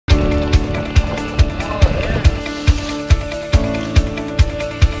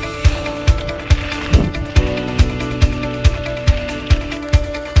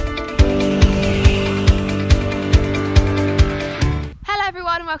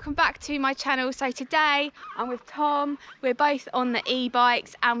welcome back to my channel. So today I'm with Tom, we're both on the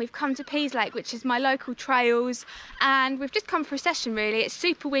e-bikes and we've come to Peaslake, which is my local trails, and we've just come for a session really. It's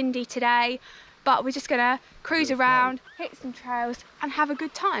super windy today, but we're just gonna cruise around, hit some trails and have a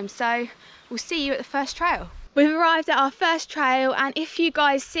good time. So we'll see you at the first trail. We've arrived at our first trail, and if you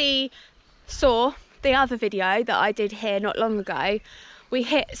guys saw the other video that I did here not long ago, we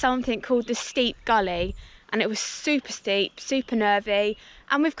hit something called the steep gully, and it was super steep, super nervy,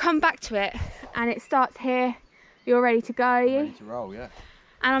 and we've come back to it and it starts here. You're ready to go? I'm ready to roll, yeah.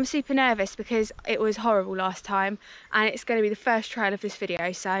 And I'm super nervous because it was horrible last time and it's going to be the first trail of this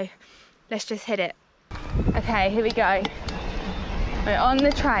video, so let's just hit it. Okay, here we go. We're on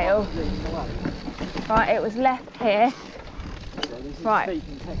the trail. Right, it was left here. Right,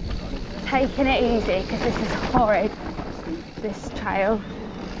 taking it easy because this is horrid, this trail.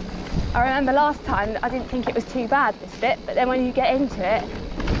 I remember last time I didn't think it was too bad, this bit, but then when you get into it,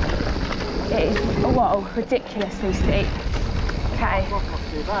 it is, whoa, ridiculously steep. Okay.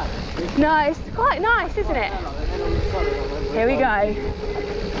 No, it's quite nice, isn't it? Here we go.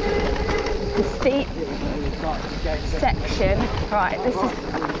 The steep section. Right, this is...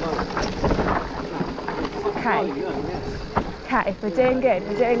 Okay, we're doing good,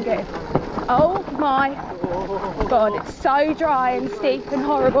 we're doing good. Oh my God, it's so dry and steep and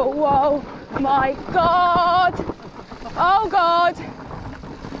horrible. Whoa, my God. Oh God.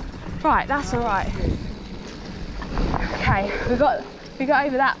 Right, that's all right. Okay, we got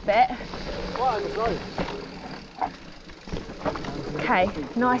over that bit. Okay,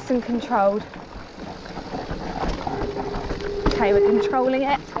 nice and controlled. Okay, we're controlling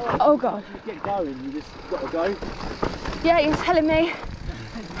it. Oh God. You get going, you just got to go. Yeah, you're telling me.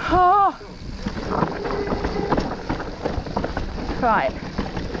 Oh. Right,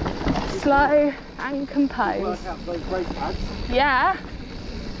 slow and composed. Work out those brake pads. Yeah.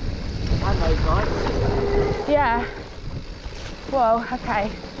 And those lights. Yeah. Whoa, okay.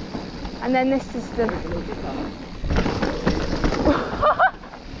 And then this is the...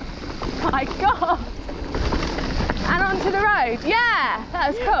 My God. And onto the road. Yeah, that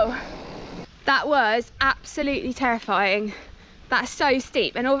was cool. That was absolutely terrifying. That's so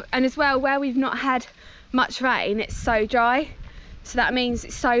steep. And as well, where we've not had much rain, it's so dry. So that means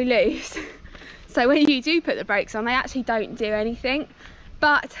it's so loose. So when you do put the brakes on, they actually don't do anything.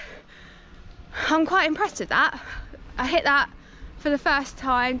 But I'm quite impressed with that. I hit that for the first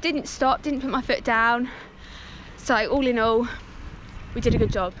time, didn't stop, didn't put my foot down. So all in all, we did a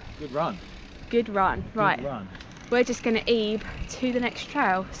good job. Good run. Good run. Right. Good run. We're just going to ebe to the next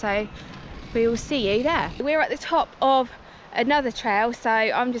trail. So we will see you there. We're at the top of another trail, so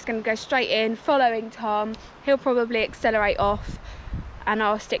I'm just going to go straight in following Tom. He'll probably accelerate off and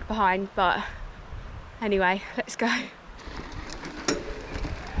I'll stick behind, but anyway, let's go.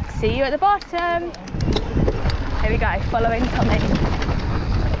 See you at the bottom. Here we go, following Tommy.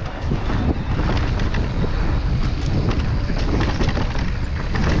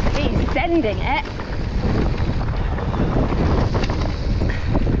 He's sending it.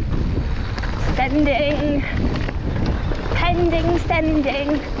 Sending.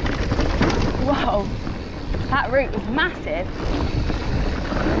 Sending. Whoa, that route was massive.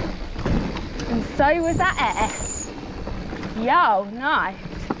 And so was that air. Yo, nice.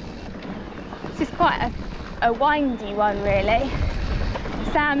 This is quite a windy one really.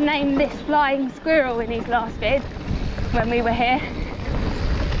 Sam named this flying squirrel in his last vid when we were here.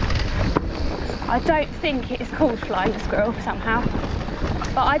 I don't think it is called flying squirrel somehow,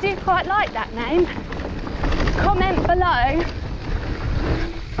 but I do quite like that name. Comment below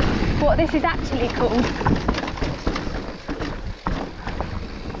what this is actually called.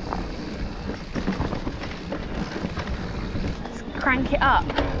 Let's crank it up.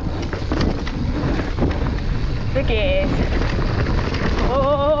 The gears.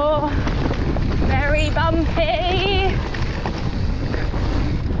 Oh, very bumpy.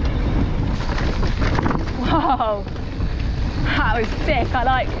 Whoa, that was sick. I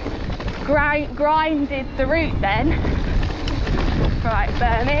like grinded the route then. Right,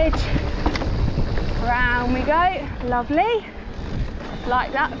 bermage. Round we go. Lovely.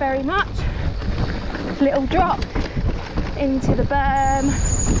 Like that very much. Little drop into the berm.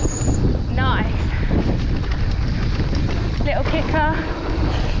 Nice. Little kicker.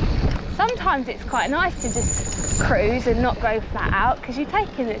 Sometimes it's quite nice to just cruise and not go flat out because you're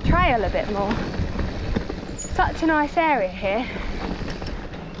taking the trail a bit more. Such a nice area here.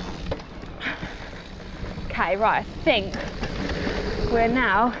 Okay, right, I think we're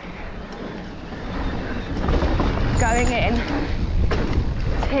now going in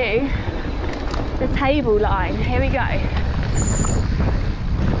to the table line. Here we go.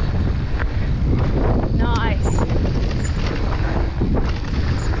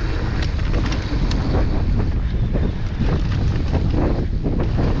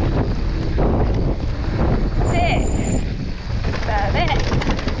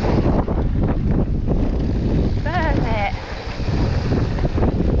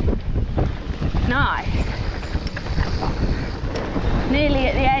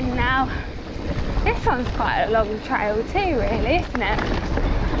 long trail too, really, isn't it?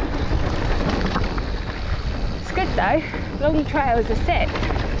 It's good though. Long trails are sick.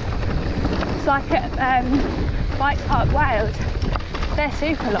 It's like at Bike Park Wales. They're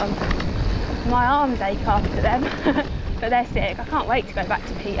super long. My arms ache after them, but they're sick. I can't wait to go back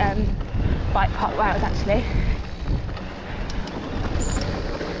to Bike Park Wales actually.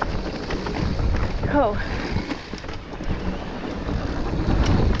 Cool.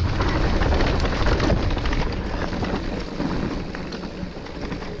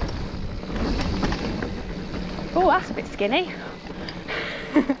 Oh, that's a bit skinny.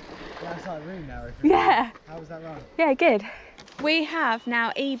 That's like room now. Yeah. How was that run? Yeah, good. We have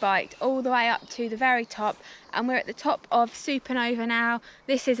now e-biked all the way up to the very top, and we're at the top of Supernova now.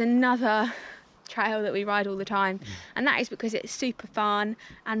 This is another trail that we ride all the time, and that is because it's super fun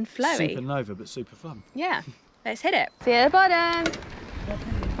and flowy. Supernova, but super fun. Yeah, let's hit it. See you at the bottom.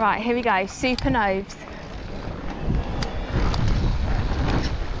 Right, here we go, Supernovas.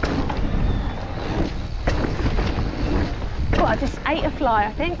 Oh, I just ate a fly,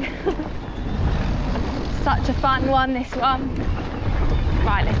 I think. Such a fun one, this one.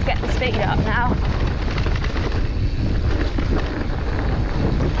 Right, let's get the speed up now.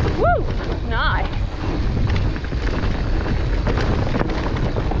 Woo! Nice.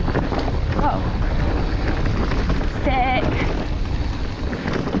 Whoa. Sick.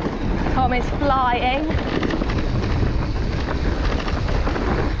 Tom is flying.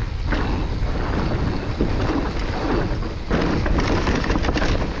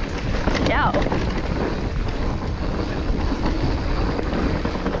 Yo.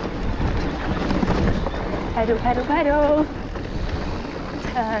 Pedal, pedal, pedal.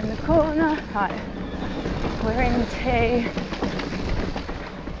 Turn the corner. Right, we're into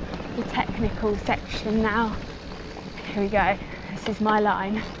the technical section now. Here we go. This is my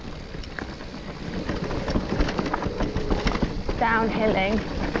line. Downhilling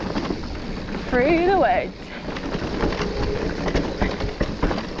through the woods.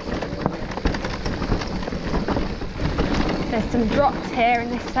 There's some drops here in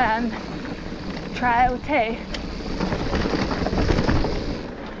this trail too.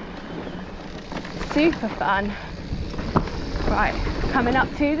 Super fun. Right, coming up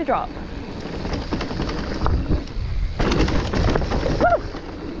to the drop. Woo!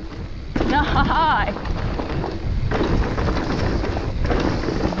 Nice.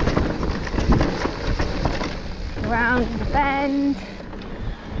 Around the bend.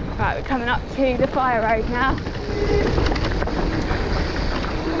 Right, we're coming up to the fire road now.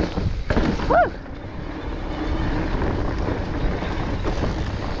 Woo!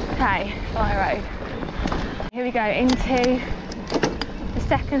 Okay, fire road. Here we go into the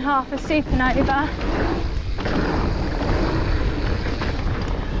second half of Supernova.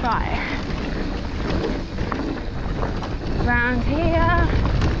 Right. Round here.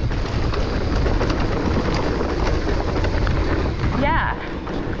 Yeah.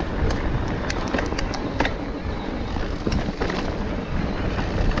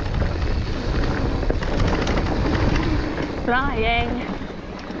 Flying.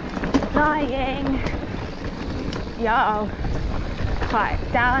 Flying. Yo. Right,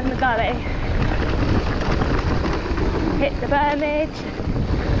 down the gully. Hit the bermage.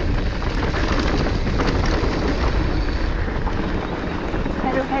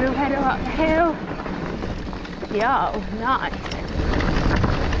 Pedal, pedal, pedal up the hill. Yo, nice.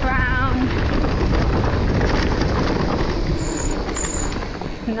 Round.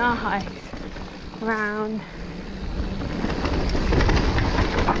 Nice. Round.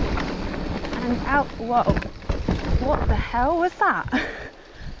 And out. Whoa. What the hell was that?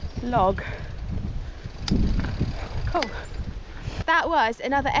 Log. Cool. That was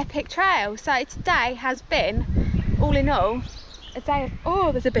another epic trail. So today has been, all in all, a day of,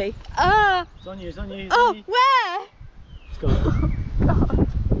 oh, there's a bee. Oh, It's on you, it's on you. It's oh, on you. where? It's gone. God.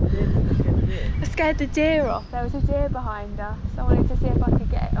 Deer. I scared the deer off. There was a deer behind us. I wanted to see if I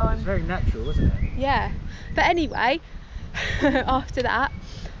could get it It was on. very natural, wasn't it? Yeah. But anyway, after that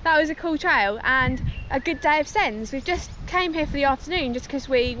was a cool trail and a good day of sends. We've just came here for the afternoon just because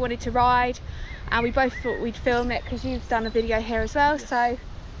we wanted to ride, and we both thought we'd film it because you've done a video here as well. Yes. So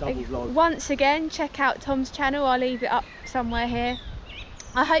Double vlog. Once again, check out Tom's channel. I'll leave it up somewhere here.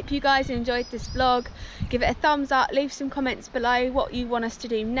 I hope you guys enjoyed this vlog. Give it a thumbs up, leave some comments below what you want us to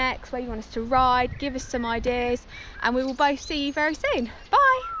do next, where you want us to ride, give us some ideas, and we will both see you very soon. Bye.